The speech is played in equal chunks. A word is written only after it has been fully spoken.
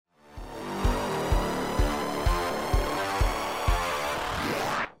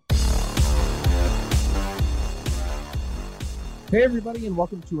Hey, everybody, and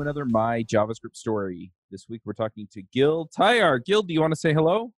welcome to another My JavaScript Story. This week, we're talking to Gil Tayar. Gil, do you want to say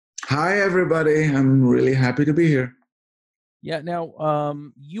hello? Hi, everybody. I'm really happy to be here. Yeah, now,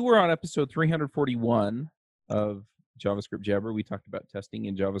 you were on episode 341 of JavaScript Jabber. We talked about testing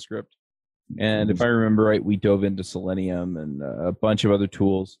in JavaScript. And if I remember right, we dove into Selenium and a bunch of other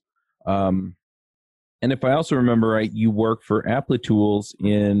tools. And if I also remember right, you work for Applitools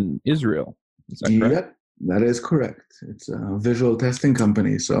in Israel. Is that correct? Yep, that is correct. It's a visual testing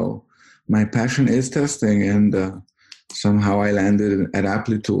company. So my passion is testing, and somehow I landed at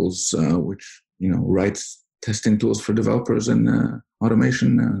Applitools, which writes testing tools for developers and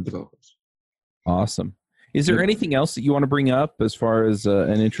automation developers. Awesome. Is there anything else that you want to bring up as far as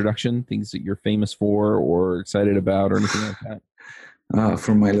an introduction, things that you're famous for or excited about or anything like that?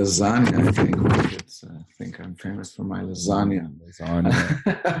 For my lasagna, I think. I think I'm famous for my lasagna.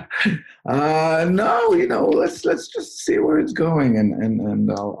 No, let's just see where it's going,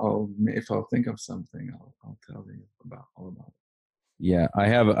 and I'll if I'll think of something, I'll tell you all about it. Yeah, I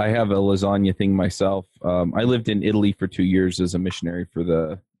have a lasagna thing myself. I lived in Italy for 2 years as a missionary for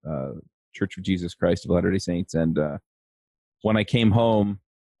the Church of Jesus Christ of Latter-day Saints, and when I came home,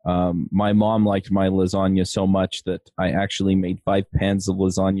 my mom liked my lasagna so much that I actually made 5 pans of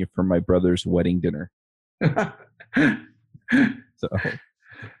lasagna for my brother's wedding dinner. So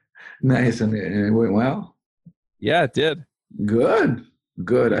nice, and it went well. Yeah, it did. Good.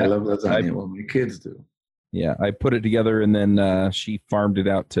 Yeah, I love lasagna. Well, my kids do. Yeah, I put it together, and then she farmed it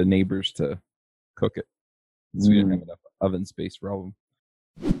out to neighbors to cook it. So we didn't have enough oven space for all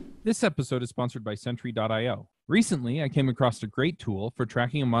of them. This episode is sponsored by Sentry.io. Recently, I came across a great tool for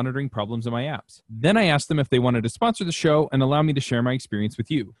tracking and monitoring problems in my apps. Then I asked them if they wanted to sponsor the show and allow me to share my experience with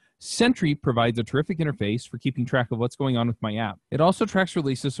you. Sentry provides a terrific interface for keeping track of what's going on with my app. It also tracks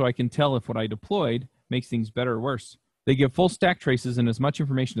releases so I can tell if what I deployed makes things better or worse. They give full stack traces and as much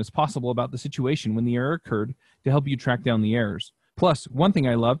information as possible about the situation when the error occurred to help you track down the errors. Plus, one thing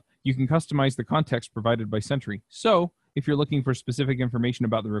I love, you can customize the context provided by Sentry. So, if you're looking for specific information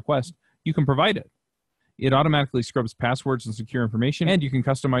about the request, you can provide it. It automatically scrubs passwords and secure information, and you can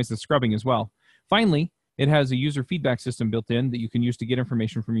customize the scrubbing as well. Finally, it has a user feedback system built in that you can use to get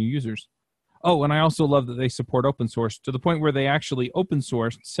information from your users. Oh, and I also love that they support open source to the point where they actually open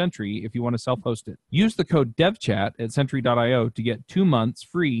sourced Sentry if you want to self-host it. Use the code DevChat at Sentry.io to get 2 months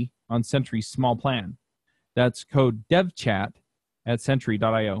free on Sentry's small plan. That's code DevChat at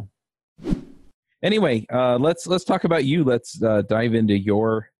Sentry.io. Anyway, let's talk about you. Let's dive into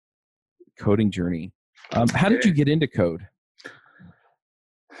your coding journey. How did you get into code?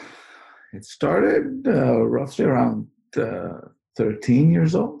 It started roughly around 13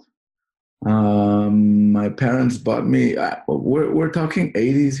 years old. My parents bought me. We're talking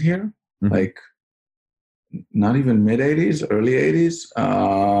 80s here, like not even mid 80s, early 80s.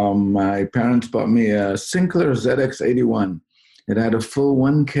 My parents bought me a Sinclair ZX81. It had a full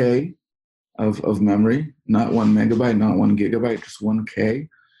 1K of memory, not 1 megabyte, not 1 gigabyte, just 1K.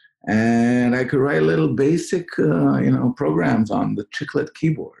 And I could write little basic, programs on the chiclet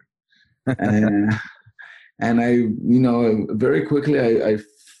keyboard. And I, very quickly I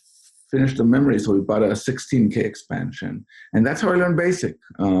finished the memory, so we bought a 16K expansion. And that's how I learned BASIC.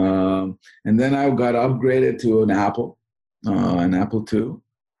 And then I got upgraded to an Apple II,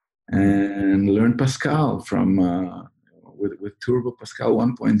 and learned Pascal from with Turbo Pascal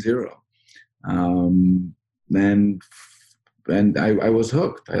 1.0. And I was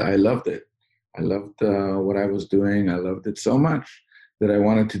hooked. I loved it. I loved what I was doing. I loved it so much that I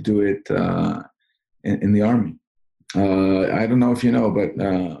wanted to do it in the Army. I don't know if you know, but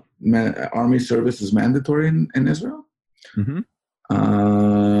Army service is mandatory in Israel. Mm-hmm.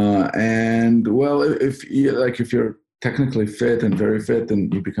 And well, if you're technically fit and very fit, then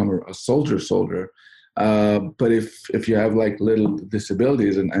you become a soldier. But if you have like little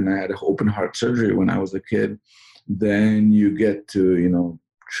disabilities, and I had open heart surgery when I was a kid, then you get to,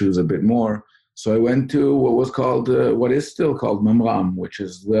 choose a bit more. So I went to what is still called Mamram, which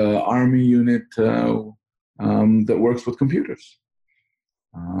is the Army unit that works with computers.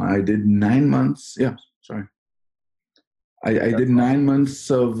 I did 9 months. Yeah, sorry. I did 9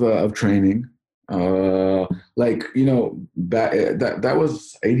 months of training. That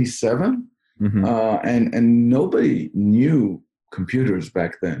was 87. Mm-hmm. And nobody knew computers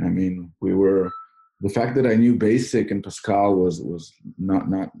back then. I mean, the fact that I knew BASIC and Pascal was not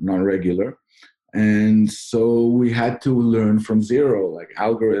regular. And so we had to learn from zero, like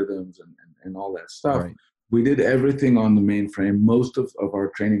algorithms and all that stuff. Right. We did everything on the mainframe. Most of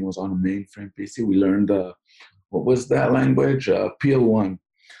our training was on a mainframe PC. We learned, what was that language? PL1.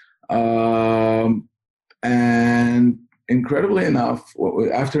 And incredibly enough,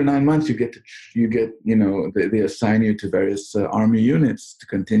 after 9 months, they assign you to various Army units to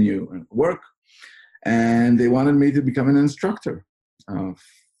continue work. And they wanted me to become an instructor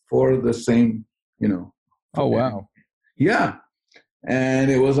for the same, Oh, wow. Yeah. And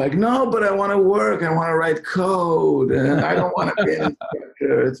it was like, no, but I want to work. I want to write code. And I don't want to be an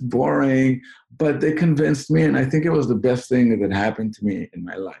instructor. It's boring. But they convinced me. And I think it was the best thing that happened to me in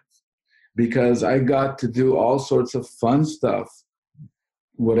my life, because I got to do all sorts of fun stuff,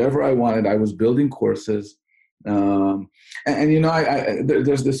 whatever I wanted. I was building courses. There's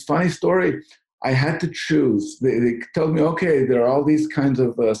this funny story. I had to choose. They told me, okay, there are all these kinds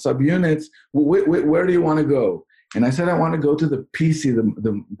of subunits. Where do you want to go? And I said, I want to go to the PC,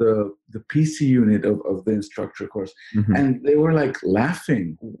 the PC unit of the instructor course. Mm-hmm. And they were like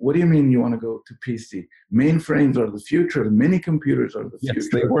laughing. What do you mean you want to go to PC? Mainframes are the future. Mini computers are the future. Yes,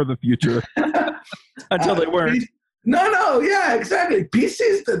 they were the future until they weren't. No, yeah, exactly.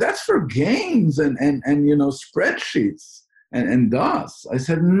 PCs, that's for games and spreadsheets and DOS. I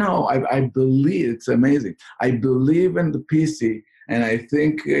said, no, I believe it's amazing. I believe in the PC. And I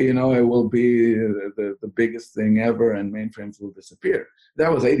think, it will be the biggest thing ever, and mainframes will disappear.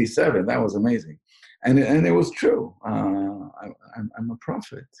 That was 87. That was amazing. And it was true. I'm a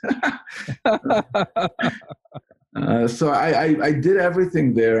prophet. So I did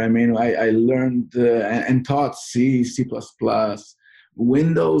everything there. I mean, I learned and taught C++.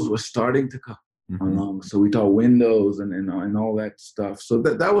 Windows was starting to come along. So we taught Windows and all that stuff. So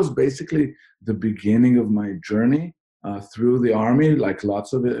that was basically the beginning of my journey. Through the army, like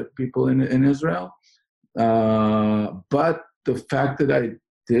lots of people in Israel. But the fact that I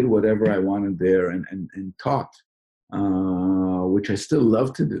did whatever I wanted there and taught, which I still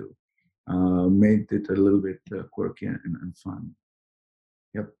love to do, made it a little bit quirky and fun.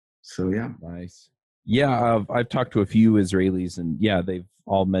 Yep. So, yeah. Nice. Yeah, I've talked to a few Israelis, and yeah, they've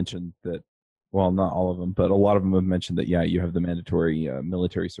all mentioned that, well, not all of them, but a lot of them have mentioned that, yeah, you have the mandatory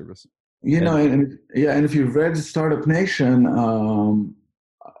military service. And if you've read Startup Nation,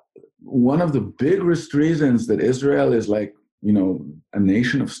 one of the biggest reasons that Israel is like, a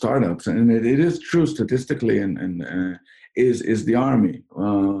nation of startups, and it is true statistically, and is the army.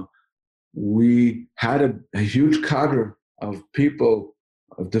 We had a huge cadre of people,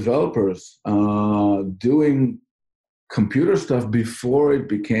 of developers, doing computer stuff before it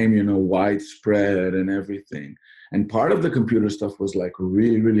became, widespread and everything. And part of the computer stuff was like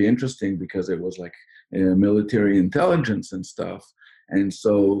really, really interesting because it was like military intelligence and stuff. And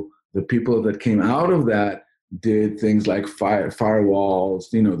so the people that came out of that did things like firewalls.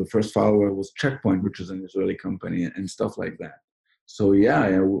 The first firewall was Checkpoint, which is an Israeli company, and stuff like that. So yeah,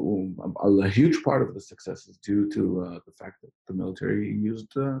 a huge part of the success is due to the fact that the military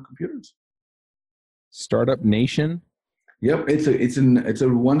used computers. Startup Nation? Yep, it's a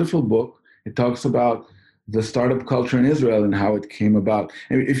wonderful book. It talks about the startup culture in Israel and how it came about.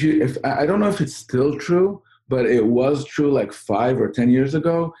 And if I don't know if it's still true, but it was true like 5 or 10 years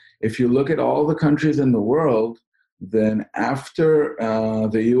ago. If you look at all the countries in the world, then after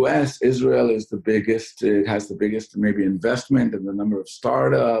the U.S., Israel is the biggest. It has the biggest maybe investment and the number of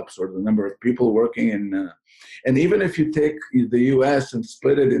startups or the number of people working in. And even if you take the U.S. and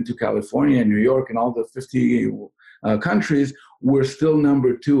split it into California and New York and all the 50 countries, we're still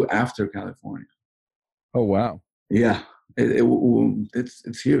number 2 after California. Oh, wow. Yeah,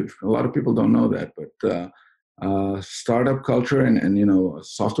 it's huge. A lot of people don't know that, but startup culture and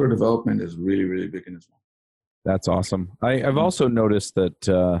software development is really, really big in Israel. That's awesome. I've also noticed that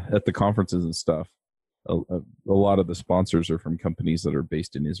at the conferences and stuff, a lot of the sponsors are from companies that are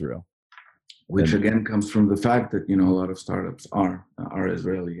based in Israel. Which again comes from the fact that, a lot of startups are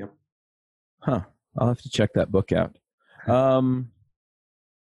Israeli. Yep. Huh. I'll have to check that book out.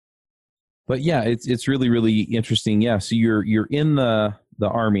 But yeah, it's really, really interesting. Yeah. So you're in the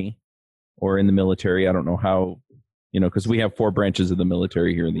army or in the military. I don't know how, because we have 4 branches of the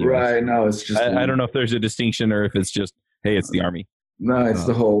military here in the U.S. Right. No, it's just. I don't know if there's a distinction or if it's just, hey, it's the army. No, it's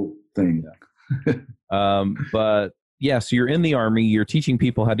the whole thing. Yeah. But yeah, so you're in the army. You're teaching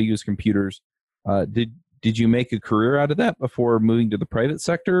people how to use computers. Did you make a career out of that before moving to the private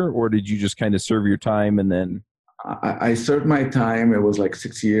sector, or did you just kind of serve your time and then? I served my time. It was like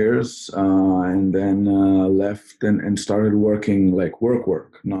 6 years, and then left and started working like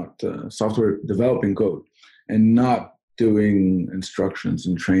work, not software developing code, and not doing instructions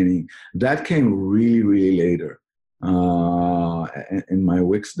and training. That came really, really later in my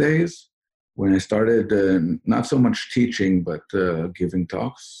Wix days when I started not so much teaching, but giving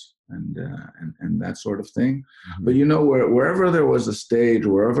talks. And that sort of thing. Mm-hmm. But wherever there was a stage,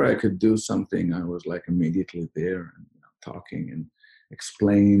 wherever I could do something, I was like immediately there and talking and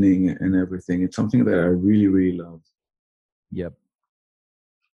explaining and everything. It's something that I really, really love. Yep.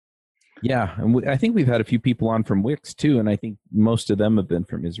 Yeah, and I think we've had a few people on from Wix too, and I think most of them have been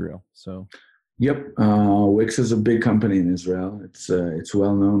from Israel. So, yep, Wix is a big company in Israel. It's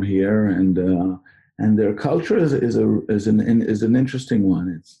well known here, and their culture is an interesting one.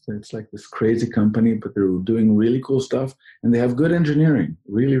 It's like this crazy company, but they're doing really cool stuff, and they have good engineering,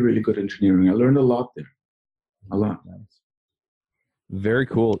 really, really good engineering. I learned a lot there, a lot. Nice. Very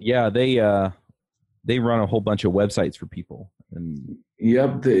cool. Yeah, they run a whole bunch of websites for people. And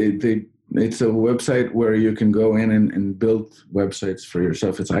yep, it's a website where you can go in and build websites for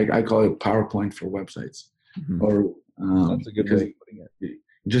yourself. I call it PowerPoint for websites. Mm-hmm. Or that's a good way of putting it. You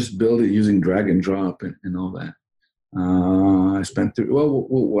just build it using drag and drop and all that. I spent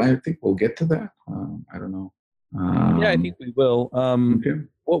I think we'll get to that. I don't know. Yeah, I think we will. Okay.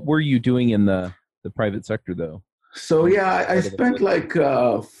 What were you doing in the private sector though? So yeah, I spent like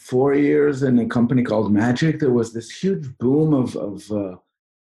 4 years in a company called Magic. There was this huge boom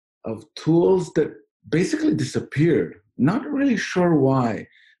of tools that basically disappeared. Not really sure why,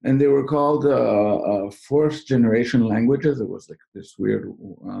 and they were called fourth generation languages. It was like this weird,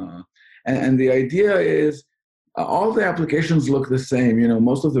 and the idea is all the applications look the same.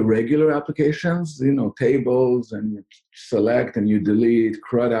 Most of the regular applications, tables, and you select and you delete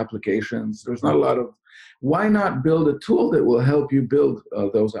CRUD applications. There's not a lot of. Why not build a tool that will help you build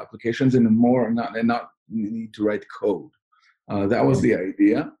those applications in and not need to write code? That was the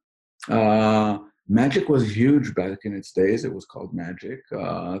idea. Magic was huge back in its days. It was called Magic.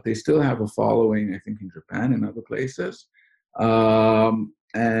 They still have a following, I think, in Japan and other places.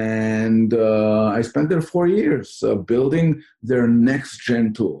 And I spent there 4 years building their next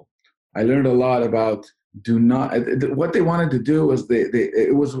gen tool. I learned a lot about what they wanted to do was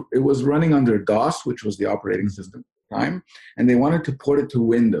it was running under DOS, which was the operating system at the time, and they wanted to port it to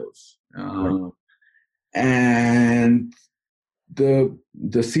Windows. And the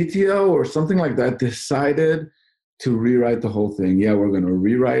CTO or something like that decided to rewrite the whole thing. Yeah, we're going to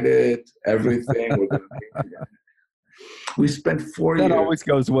rewrite it, everything. We're going to we spent 4 years. That always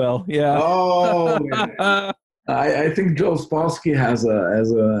goes well. Yeah. Oh, man. I think Joe Spolsky has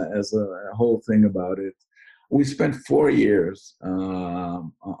a whole thing about it. We spent 4 years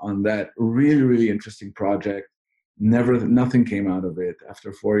on that really, really interesting project. Nothing came out of it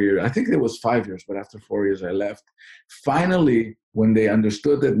after 4 years. I think it was 5 years, but after 4 years, I left. Finally, when they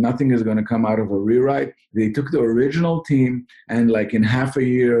understood that nothing is going to come out of a rewrite, they took the original team and like in half a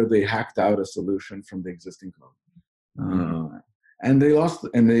year, they hacked out a solution from the existing code. And they lost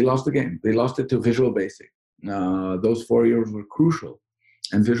the game. They lost it to Visual Basic. Those 4 years were crucial.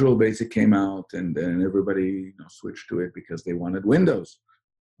 And Visual Basic came out, and then everybody switched to it because they wanted Windows.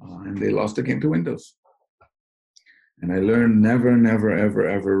 And they lost the game to Windows. And I learned never, never, ever,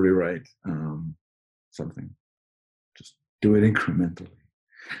 ever rewrite something. Just do it incrementally.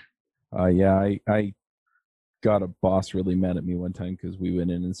 I got a boss really mad at me one time because we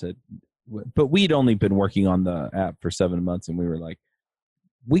went in and said, but we'd only been working on the app for 7 months, and we were like,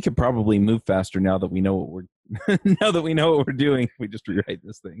 we could probably move faster now that we know what we're doing. We just rewrite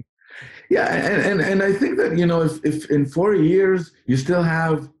this thing. Yeah, and I think that if in 4 years you still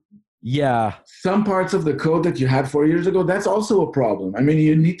have some parts of the code that you had 4 years ago, that's also a problem. I mean,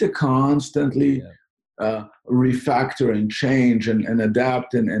 you need to constantly refactor and change and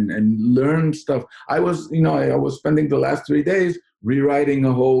adapt and learn stuff. I was spending the last 3 days rewriting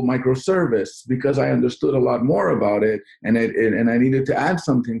a whole microservice because I understood a lot more about it, and I needed to add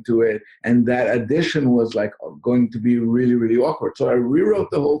something to it, and that addition was like going to be really, really awkward. So I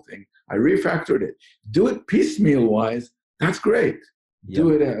rewrote the whole thing. I refactored it. Do it piecemeal wise, that's great. Yep. Do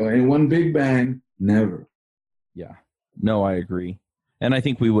it in one big bang, never. Yeah, no, I agree, and I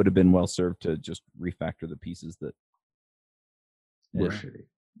think we would have been well served to just refactor the pieces that were shitty.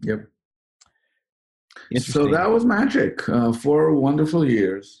 Yep. So that was Magic. 4 wonderful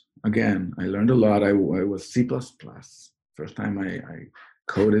years. Again, I learned a lot. I was C++. First time I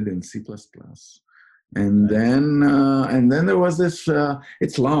coded in C++. And then there was this,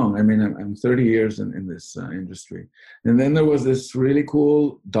 it's long. I mean, I'm 30 years in this industry. And then there was this really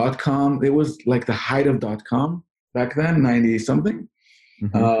cool .com. It was like the height of .com back then, 90 something.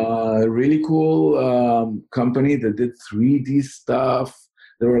 Mm-hmm. Really cool company that did 3D stuff.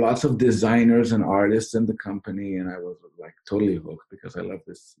 There were lots of designers and artists in the company, and I was like totally hooked because I love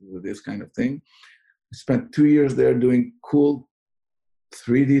this kind of thing. I spent 2 years there doing cool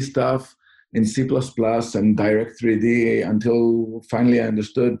 3D stuff in C++ and Direct 3D until finally I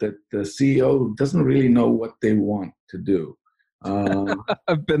understood that the CEO doesn't really know what they want to do.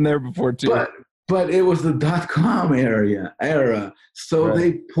 I've been there before too. but it was the dot-com era. So Right.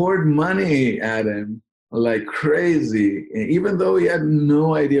 they poured money at him like crazy, even though he had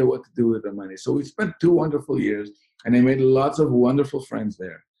no idea what to do with the money. So we spent 2 wonderful years, and I made lots of wonderful friends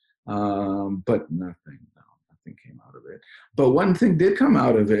there. But nothing came out of it. But one thing did come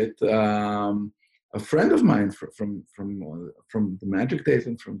out of it. A friend of mine from the Magic days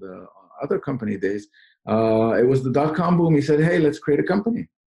and from the other company days, it was the dot-com boom. He said, "Hey, let's create a company."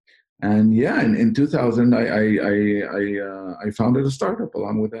 And yeah, in 2000, I founded a startup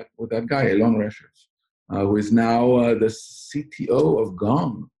along with that guy, Elon Reschers, who is now the CTO of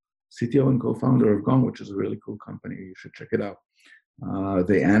Gong, CTO and co-founder of Gong, which is a really cool company. You should check it out.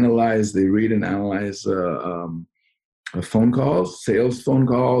 They read and analyze phone calls, sales phone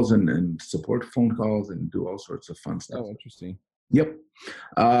calls, and support phone calls, and do all sorts of fun stuff. Oh, interesting. Yep.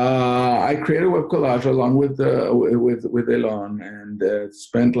 I created Web Collage along with Elon, and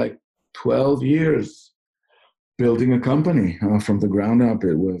spent like 12 years building a company from the ground up.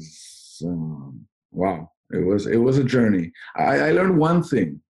 It was wow. It was a journey. I learned one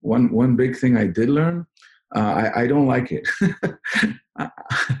thing. One big thing I did learn. I don't like it.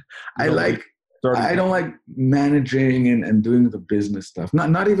 I don't like managing and doing the business stuff.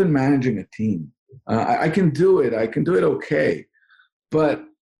 Not even managing a team. I can do it. I can do it okay. But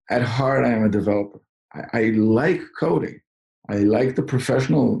at heart, I am a developer. I like coding. I like the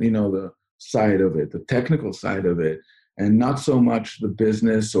professional, the side of it, the technical side of it, and not so much the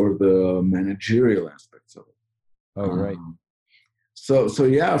business or the managerial aspects of it. Oh, right. So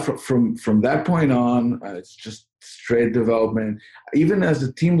yeah, from that point on, it's just straight development. Even as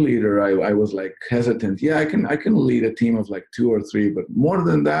a team leader, I was like hesitant. Yeah, I can lead a team of like 2 or 3, but more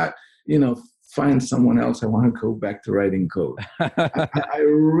than that, find someone else. I want to go back to writing code. I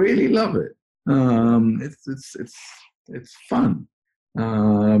really love it. It's fun. Web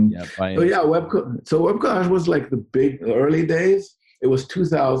Collage was like the big early days. It was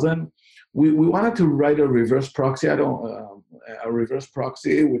 2000. We wanted to write a reverse proxy. A reverse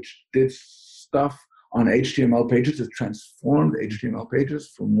proxy which did stuff on HTML pages. It transformed HTML pages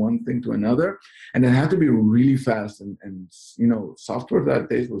from one thing to another, and it had to be really fast. And software that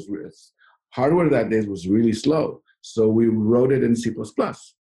days was hardware that days was really slow. So we wrote it in C++.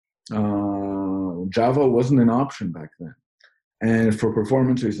 Java wasn't an option back then, and for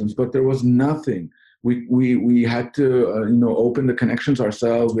performance reasons. But there was nothing. We had to open the connections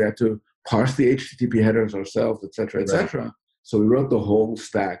ourselves. We had to parse the HTTP headers ourselves, et cetera, et cetera. Right. So we wrote the whole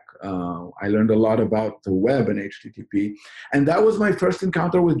stack. I learned a lot about the web and HTTP, and that was my first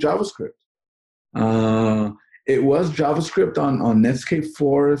encounter with JavaScript. It was JavaScript on Netscape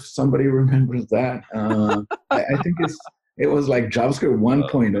 4, if somebody remembers that. I think it was like JavaScript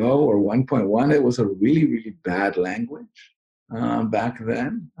 1.0 or 1.1. It was a really, really bad language back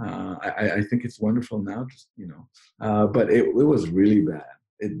then. I think it's wonderful now, but it was really bad.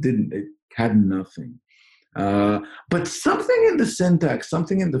 It had nothing. But something in the syntax,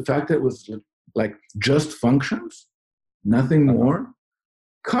 something in the fact that it was like just functions, nothing more,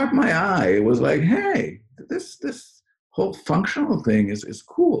 caught my eye. It was like, hey, this whole functional thing is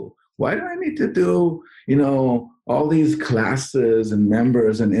cool. Why do I need to do, all these classes and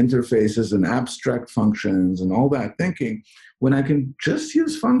members and interfaces and abstract functions and all that thinking when I can just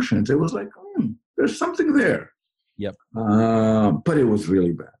use functions? It was like, there's something there. Yep. But it was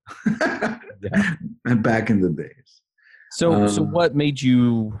really bad. Yeah. And back in the days. So what made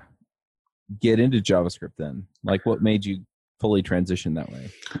you get into JavaScript then? Like, what made you fully transition that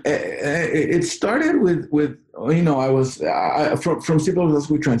way? It started with I was from C++.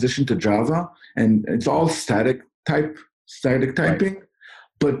 We transitioned to Java, and it's all static typing. Right.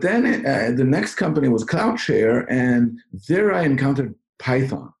 But then the next company was CloudShare, and there I encountered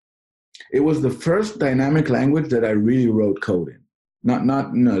Python. It was the first dynamic language that I really wrote code in. Not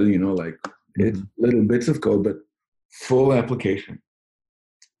like little bits of code, but full application.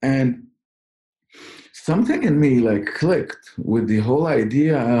 And something in me like clicked with the whole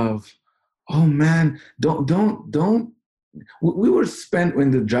idea of, oh man, we were spent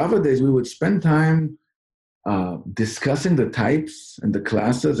in the Java days, we would spend time discussing the types and the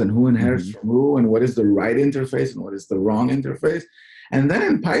classes and who inherits from who and what is the right interface and what is the wrong interface. And then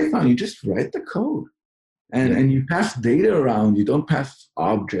in Python, you just write the code and you pass data around. You don't pass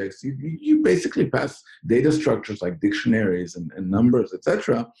objects. You basically pass data structures like dictionaries and numbers,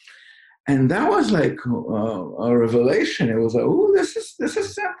 etc. And that was like a revelation. It was like, oh, this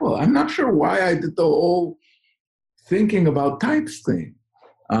is simple. I'm not sure why I did the whole thinking about types thing,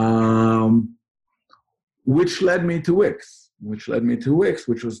 which led me to Wix, which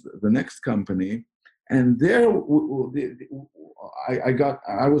was the next company. And there,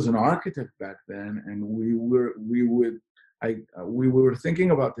 I was an architect back then, and we were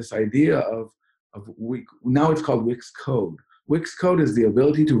thinking about this idea of now it's called Wix Code. Wix Code is the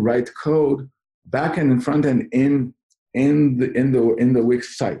ability to write code back end and front end in the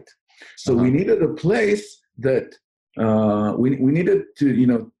Wix site. So we needed a place that we needed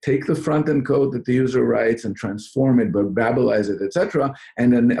to take the front end code that the user writes and transform it, but Babelize it, etc.,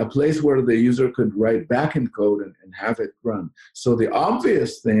 and then a place where the user could write back end code and have it run. So the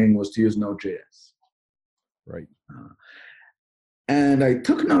obvious thing was to use Node.js. Right. And I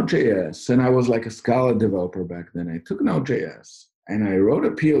took Node.js, and I was like a Scala developer back then. I took Node.js and I wrote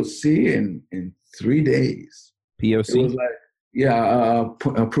a POC in 3 days. POC? It was like,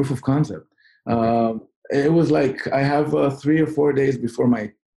 a proof of concept. It was like I have 3 or 4 days before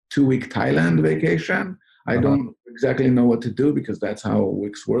my 2-week Thailand vacation. I don't exactly know what to do because that's how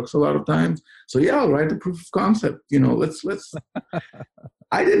Wix works a lot of times. So yeah, I'll write the proof of concept. Let's.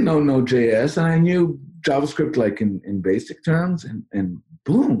 I didn't know Node.js, and I knew JavaScript like in basic terms, and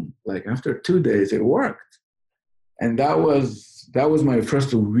boom, like after 2 days it worked. And that was my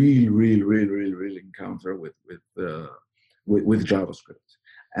first real encounter with JavaScript.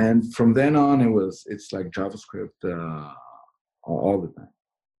 And from then on, it's like JavaScript all the time.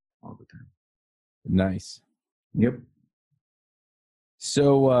 Nice. Yep.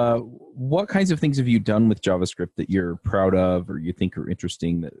 So what kinds of things have you done with JavaScript that you're proud of or you think are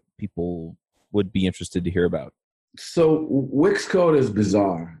interesting that people would be interested to hear about? So Wix Code is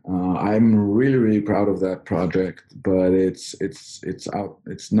bizarre. I'm really proud of that project, but it's out.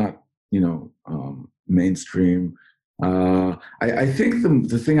 It's not mainstream. I think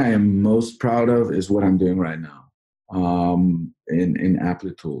the thing I am most proud of is what I'm doing right now in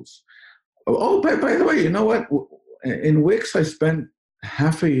Applet Tools. Oh, by the way, you know what? In Wix, I spent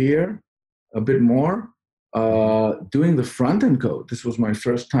half a year, a bit more, doing the front-end code. This was my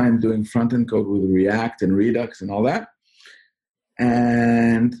first time doing front-end code with React and Redux and all that.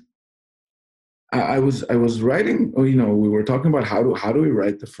 And I was writing, we were talking about how do we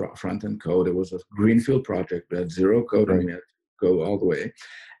write the front-end code. It was a greenfield project. We had 0 code, and we had to go all the way.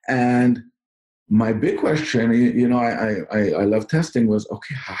 And my big question, I love testing, was,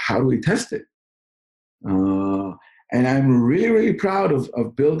 okay, how do we test it? And I'm really proud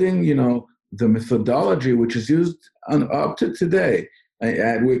of building, the methodology which is used up to today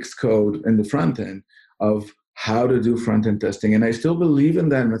at Wix Code in the front end of how to do front-end testing. And I still believe in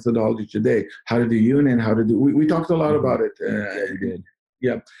that methodology today, how to do unit, we talked a lot about it.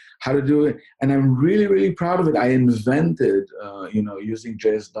 Yeah, how to do it. And I'm really proud of it. I invented, using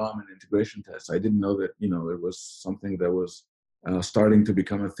JS DOM and integration tests. I didn't know that, it was something that was starting to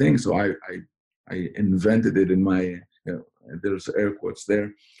become a thing. So I invented it in my, there's air quotes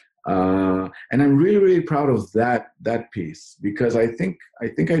there. And I'm really proud of that piece because I think I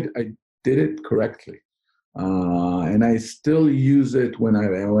did it correctly. And I still use it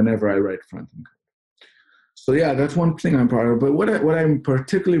whenever I write front-end code. So yeah, that's one thing I'm proud of. But what I'm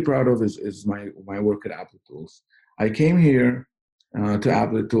particularly proud of is my work at Applet Tools. I came here to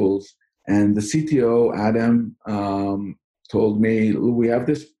Applet Tools, and the CTO, Adam, told me, we have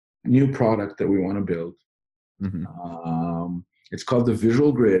this new product that we want to build. It's called the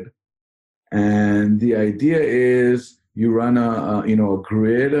Visual Grid. And the idea is you run a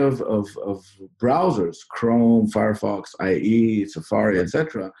grid of browsers, Chrome, Firefox, IE, Safari,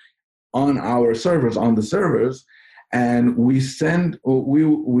 etc., on our servers, and we send what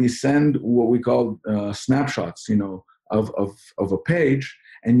we call snapshots, of a page,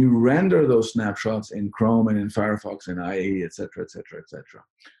 and you render those snapshots in Chrome and in Firefox and IE, etc.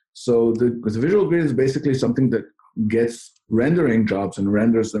 So the Visual Grid is basically something that gets rendering jobs and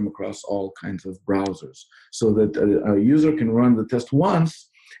renders them across all kinds of browsers, so that a user can run the test once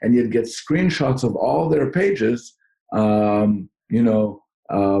and yet get screenshots of all their pages.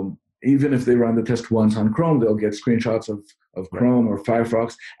 Even if they run the test once on Chrome, they'll get screenshots of Chrome or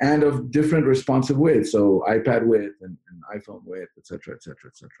Firefox and of different responsive widths, so iPad width and iPhone width, etc.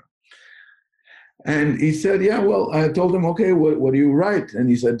 And he said, yeah, well, I told him, okay, what do you write? And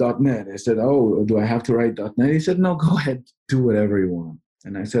he said, .NET. I said, oh, do I have to write .NET? He said, no, go ahead, do whatever you want.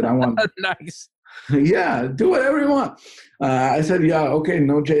 And I said, I want... Nice. Yeah, do whatever you want. I said, yeah, okay,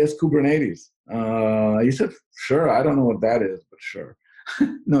 Node.js Kubernetes. He said, sure, I don't know what that is, but sure.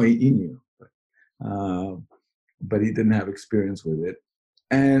 No, he knew, but he didn't have experience with it.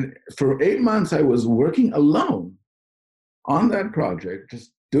 And for 8 months, I was working alone on that project,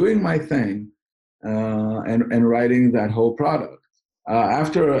 just doing my thing and writing that whole product.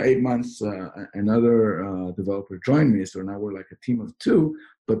 After 8 months, another developer joined me, so now we're like a team of 2.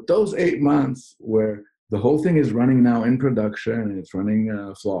 But those 8 months were the whole thing is running now in production, and it's running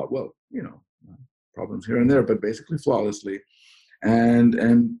well, problems here and there, but basically flawlessly. And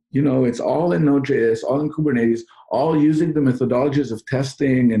it's all in Node.js, all in Kubernetes, all using the methodologies of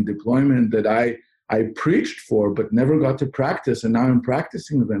testing and deployment that I preached for, but never got to practice, and now I'm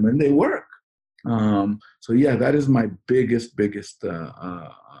practicing them, and they work. So yeah, that is my biggest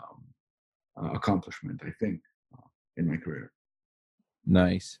accomplishment, I think, in my career.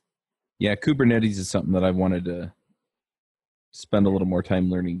 Nice. Yeah, Kubernetes is something that I wanted to spend a little more time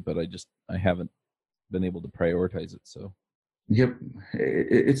learning, but I haven't been able to prioritize it. So, yep,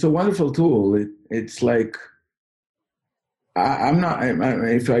 it's a wonderful tool. It's like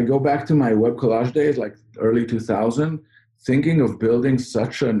if I go back to my web collage days, like early 2000, thinking of building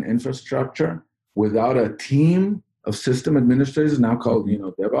such an infrastructure without a team of system administrators, now called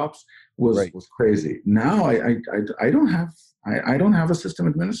DevOps, was crazy. Now I don't have a system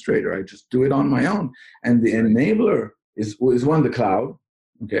administrator. I just do it on my own, and the enabler is one, the cloud,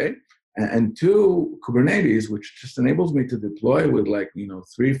 okay, and two, Kubernetes, which just enables me to deploy with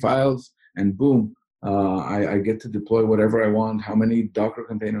 3 files, and boom, I get to deploy whatever I want, how many Docker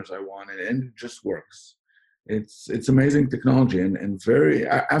containers I want, and it just works. It's amazing technology, and very,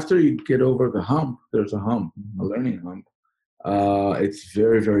 after you get over the hump, there's a hump, a learning hump. It's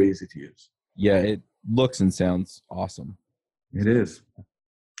very, very easy to use. Yeah, it looks and sounds awesome. It is.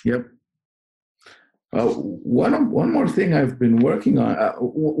 Yep. One more thing I've been working on.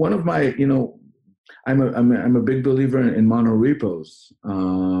 One of my, I'm a big believer in monorepos.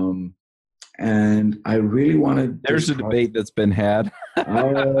 And I really wanted. There's a debate that's been had.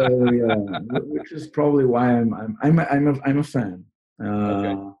 Oh yeah, which is probably why I'm a fan.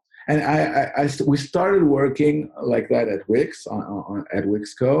 Okay. And we started working like that at Wix at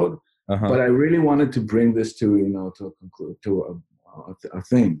Wix Code, but I really wanted to bring this to a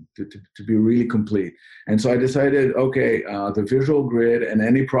thing to be really complete. And so I decided, okay, the visual grid and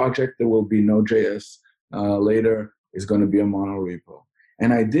any project that will be Node.js later is going to be a monorepo.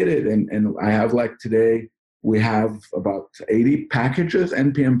 And I did it, and I have today, we have about 80 packages,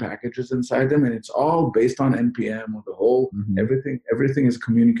 NPM packages inside them, and it's all based on NPM. The whole, everything is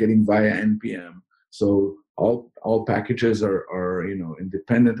communicating via NPM. So all packages are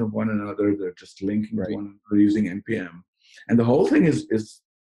independent of one another. They're just linking to one another using NPM. And the whole thing is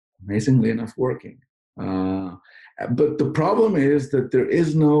amazingly enough working. But the problem is that there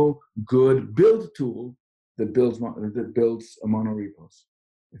is no good build tool that builds a monorepos.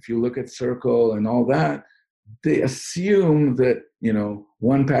 If you look at Circle and all that, they assume that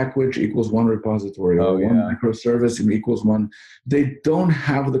one package equals one repository, or one microservice equals one. They don't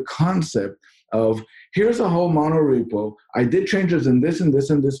have the concept of, here's a whole monorepo. I did changes in this and this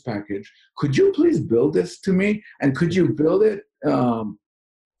and this package. Could you please build this to me? And could you build it so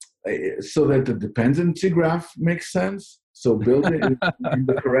that the dependency graph makes sense? So build it in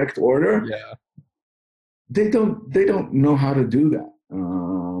the correct order. Yeah. They don't know how to do that,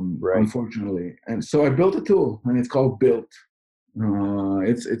 unfortunately. And so I built a tool, and it's called Built.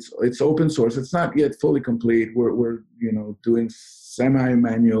 It's open source. It's not yet fully complete. We're doing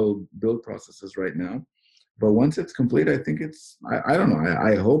semi-manual build processes right now. But once it's complete, I think I don't know.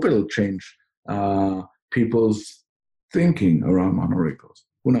 I hope it'll change people's thinking around monorepos.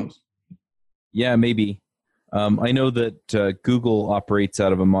 Who knows? Yeah, maybe. I know that Google operates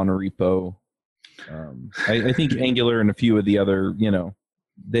out of a monorepo. I think Angular and a few of the other,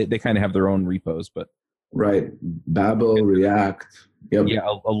 they kind of have their own repos, but Babel, React, yeah,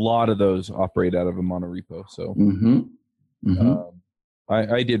 a lot of those operate out of a monorepo. So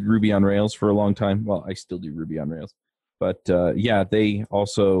I did Ruby on Rails for a long time. Well, I still do Ruby on Rails, but they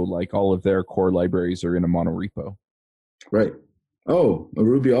also, all of their core libraries are in a monorepo. Right. Oh, a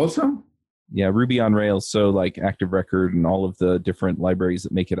Ruby also? Yeah, Ruby on Rails. So Active Record and all of the different libraries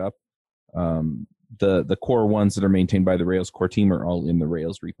that make it up. The core ones that are maintained by the Rails core team are all in the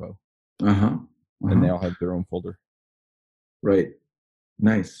Rails repo. And they all have their own folder. Right.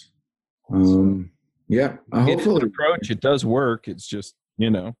 Nice. Yeah. Hopefully, approach. It does work. It's just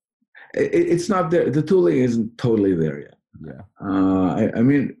it's not there. The tooling isn't totally there yet. Yeah. I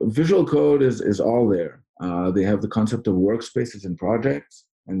mean, Visual Code is all there. They have the concept of workspaces and projects,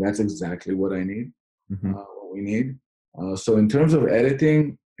 and that's exactly what I need. What we need. So in terms of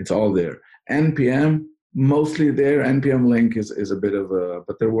editing, it's all there. NPM, mostly there. NPM link is a bit of a,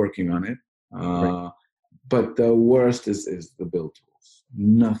 but they're working on it. But the worst is the build tools.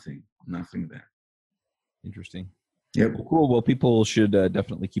 Nothing there. Interesting. Yep. Well, cool. Well, people should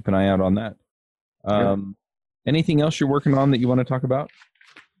definitely keep an eye out on that. Anything else you're working on that you want to talk about?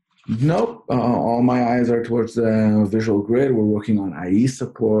 Nope. All my eyes are towards the visual grid. We're working on IE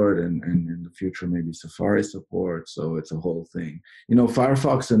support and in the future, maybe Safari support. So it's a whole thing.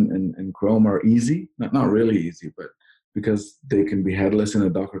 Firefox and Chrome are easy, not really easy, but because they can be headless in a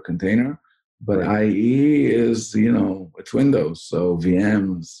Docker container. But Right. IE is, it's Windows. So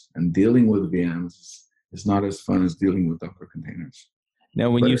VMs and dealing with VMs is not as fun as dealing with Docker containers. Now,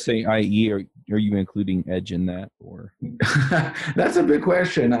 when But you say IE, are you including Edge in that, or? that's a big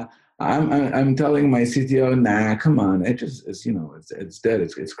question. I'm telling my CTO, nah, come on, it just is, it's dead.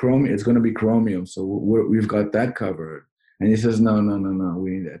 It's Chromium. It's going to be Chromium, so we've got that covered. And he says, no, no, no, no, we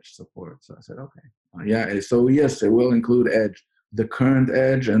need Edge support. So I said, okay, yeah. So yes, it will include Edge, the current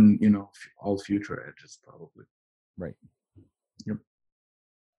Edge, and all future Edges probably. Right. Yep.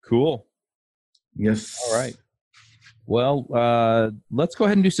 Cool. Yes. All right. Well, let's go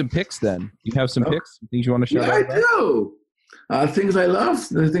ahead and do some picks then. You have some picks, things you want to shout out about? I do. Things I love,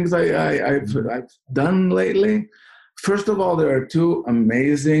 the things I've done lately. First of all, there are two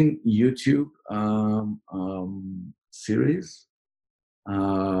amazing YouTube series,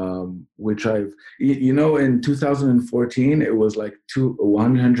 which in 2014, it was like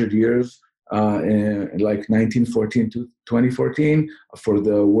 100 years, in like 1914 to 2014 for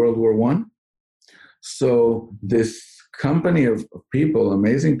the World War I. So this company of people,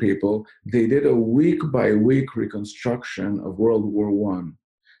 amazing people, they did a week by week reconstruction of World War One.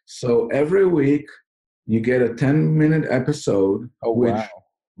 So every week you get a 10-minute episode which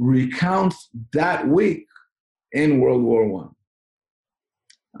recounts that week in World War One.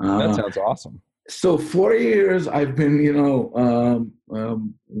 That sounds awesome. So 4 years I've been,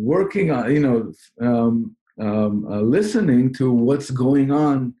 working on, listening to what's going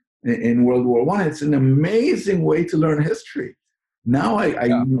on in World War One. It's an amazing way to learn history. Now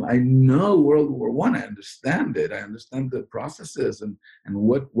I know World War One. I understand it. I understand the processes and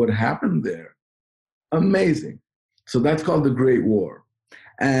what happened there. Amazing. So that's called the Great War.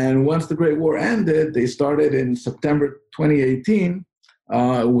 And once the Great War ended, they started in September 2018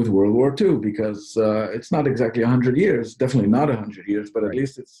 with World War II, because it's not exactly 100 years, definitely not 100 years, but at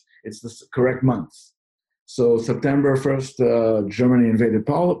least it's the correct months. So September 1st, Germany invaded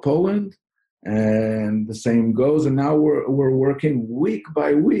Poland, and the same goes. And now we're working week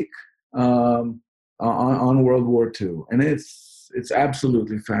by week on World War II, and it's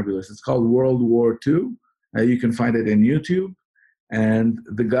absolutely fabulous. It's called World War II. You can find it in YouTube, and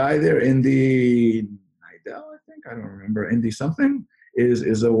the guy there, Indy Nidell, I think, I don't remember, Indy something,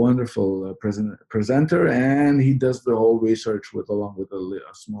 is a wonderful presenter, and he does the whole research along with a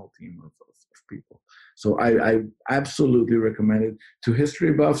small team of people. So I absolutely recommend it to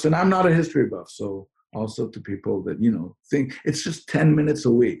history buffs, and I'm not a history buff, so also to people that think it's just 10 minutes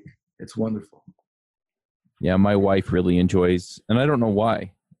a week. It's wonderful. Yeah, my wife really enjoys, and I don't know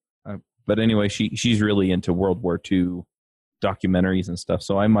why, but anyway, she's really into World War II documentaries and stuff.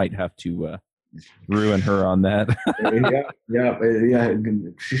 So I might have to ruin her on that. yeah.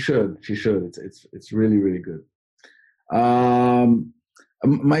 She should. It's really, really good.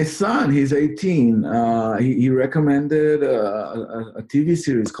 My son, he's 18. He recommended a TV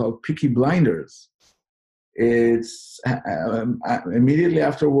series called Peaky Blinders. It's immediately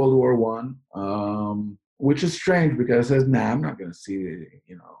after World War One, which is strange because it says, "Nah, I'm not going to see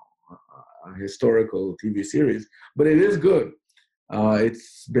a historical TV series," but it is good.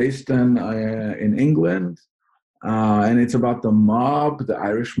 It's based in England, and it's about the mob, the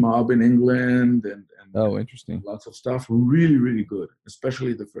Irish mob in England, and interesting. Lots of stuff. Really, really good,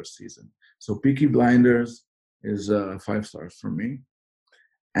 especially the first season. So Peaky Blinders is 5 stars for me.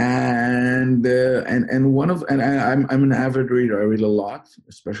 And I'm an avid reader. I read a lot,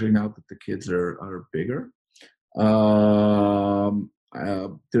 especially now that the kids are bigger.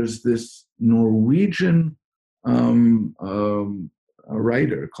 There's this Norwegian a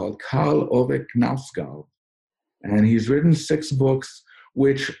writer called Karl Ove Knausgaard, and he's written 6 books,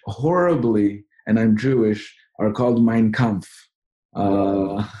 which horribly, and I'm Jewish, are called Mein Kampf,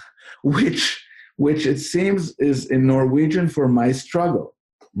 which it seems is in Norwegian for my struggle.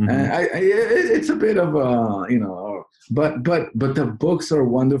 Mm-hmm. It's a bit of but the books are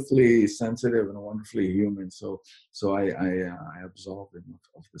wonderfully sensitive and wonderfully human. So I absolve them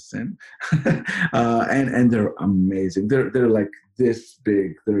of the sin, and they're amazing. They're like this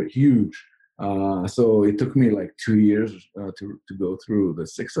big. They're huge. So it took me like 2 years to go through the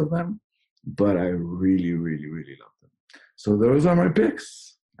 6 of them, but I really, really, really love them. So those are my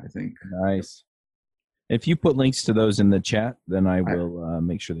picks, I think. Nice. If you put links to those in the chat, then I will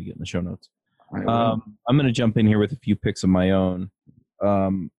make sure they get in the show notes. I'm going to jump in here with a few picks of my own.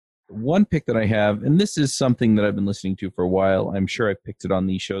 one pick that I have, and this is something that I've been listening to for a while. I'm sure I've picked it on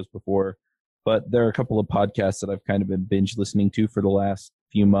these shows before, but there are a couple of podcasts that I've kind of been binge listening to for the last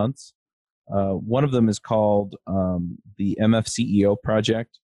few months. One of them is called the MF CEO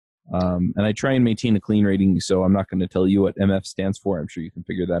Project. And I try and maintain a clean rating, so I'm not going to tell you what MF stands for. I'm sure you can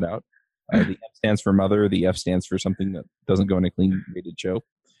figure that out. The M stands for mother. The F stands for something that doesn't go in a clean rated show.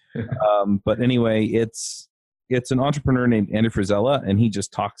 But anyway, it's an entrepreneur named Andy Frisella, and he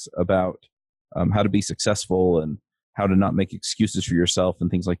just talks about how to be successful and how to not make excuses for yourself and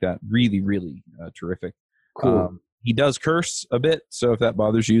things like that. Really, really terrific. Cool. He does curse a bit, so if that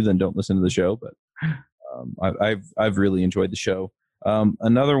bothers you, then don't listen to the show. But I've really enjoyed the show.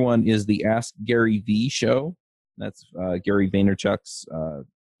 Another one is the Ask Gary V show. That's Gary Vaynerchuk's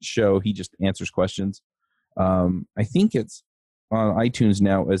show. He just answers questions. I think it's on iTunes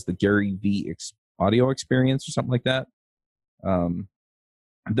now as the Gary V audio experience or something like that.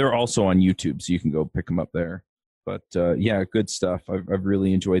 They're also on YouTube, so you can go pick them up there. But yeah, good stuff. I've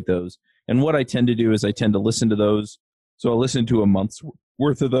really enjoyed those. And what I tend to do is I tend to listen to those. So I'll listen to a month's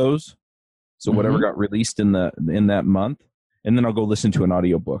worth of those. So whatever got released in that month, and then I'll go listen to an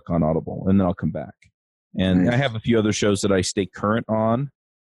audiobook on Audible, and then I'll come back. And I have a few other shows that I stay current on,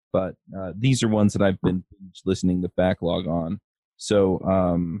 but these are ones that I've been listening to backlog on. So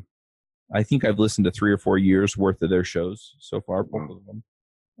I think I've listened to 3 or 4 years worth of their shows so far, both of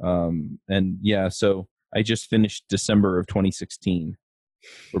them. And yeah, so I just finished December of 2016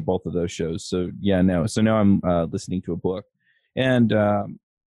 for both of those shows. So yeah, now I'm listening to a book, and I'm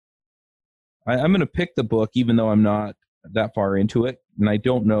going to pick the book, even though I'm not that far into it, and I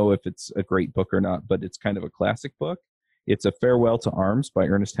don't know if it's a great book or not, but it's kind of a classic book. It's A Farewell to Arms by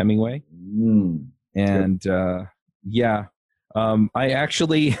Ernest Hemingway. And yeah, I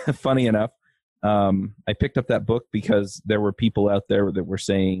actually, funny enough, I picked up that book because there were people out there that were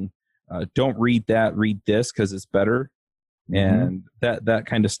saying, don't read that, read this because it's better. And that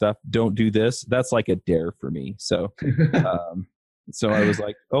kind of stuff, don't do this. That's like a dare for me. So so I was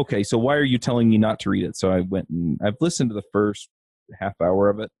like, okay, so why are you telling me not to read it? So I went and I've listened to the first half hour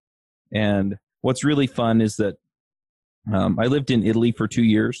of it. And what's really fun is that I lived in Italy for 2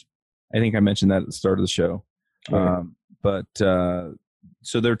 years. I think I mentioned that at the start of the show. But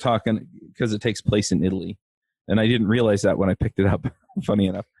so they're talking, because it takes place in Italy. And I didn't realize that when I picked it up, funny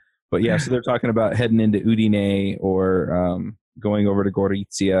enough. But yeah, so they're talking about heading into Udine or going over to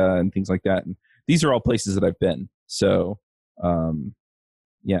Gorizia and things like that. And these are all places that I've been. So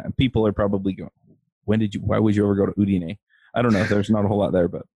yeah, people are probably going, why would you ever go to Udine? I don't know. There's not a whole lot there,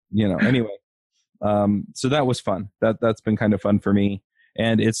 but anyway. So that was fun. That's been kind of fun for me.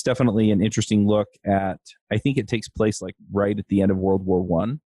 And it's definitely an interesting look at, I think it takes place like right at the end of World War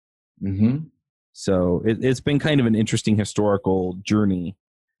I. So it's been kind of an interesting historical journey.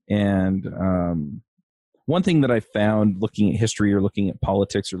 And one thing that I found looking at history or looking at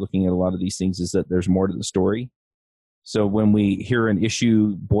politics or looking at a lot of these things is that there's more to the story. So when we hear an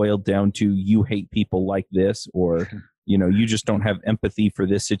issue boiled down to you hate people like this, or you just don't have empathy for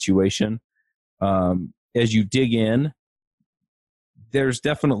this situation, as you dig in, there's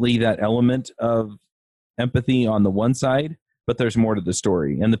definitely that element of empathy on the one side, but there's more to the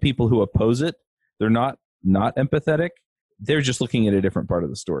story. And the people who oppose it, they're not empathetic. They're just looking at a different part of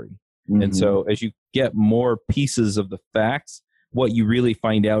the story. And so as you get more pieces of the facts, what you really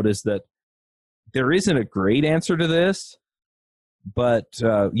find out is that there isn't a great answer to this, but,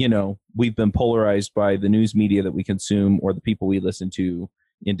 we've been polarized by the news media that we consume or the people we listen to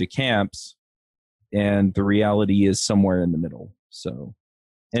into camps, and the reality is somewhere in the middle. So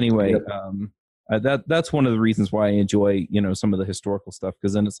anyway, that's one of the reasons why I enjoy, some of the historical stuff,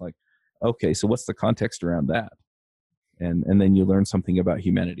 because then it's like, okay, so what's the context around that? And then you learn something about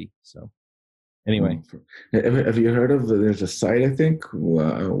humanity. So anyway. Have you heard of, there's a site, I think,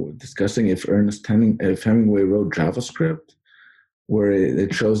 discussing if Hemingway wrote JavaScript, where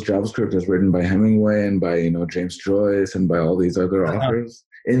it shows JavaScript as written by Hemingway and by, James Joyce and by all these other authors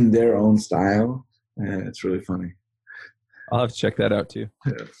in their own style. It's really funny. I'll have to check that out too.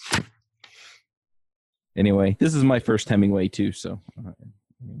 Yeah. Anyway, this is my first Hemingway too, so.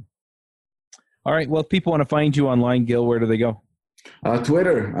 All right. Well, if people want to find you online, Gil, where do they go?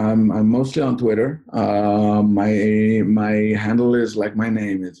 Twitter. I'm mostly on Twitter. My handle is like my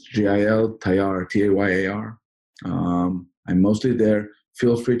name. It's Gil Tayar, Tayar. I'm mostly there.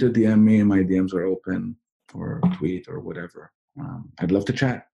 Feel free to DM me. My DMs are open, or tweet or whatever. I'd love to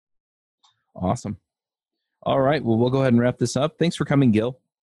chat. Awesome. All right. Well, we'll go ahead and wrap this up. Thanks for coming, Gil.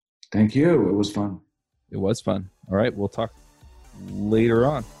 Thank you. It was fun. It was fun. All right. We'll talk later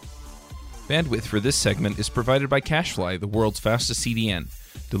on. Bandwidth for this segment is provided by CacheFly, the world's fastest CDN.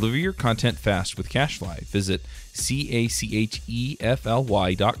 Deliver your content fast with CacheFly. Visit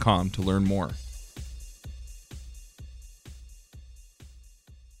CACHEFLY.com to learn more.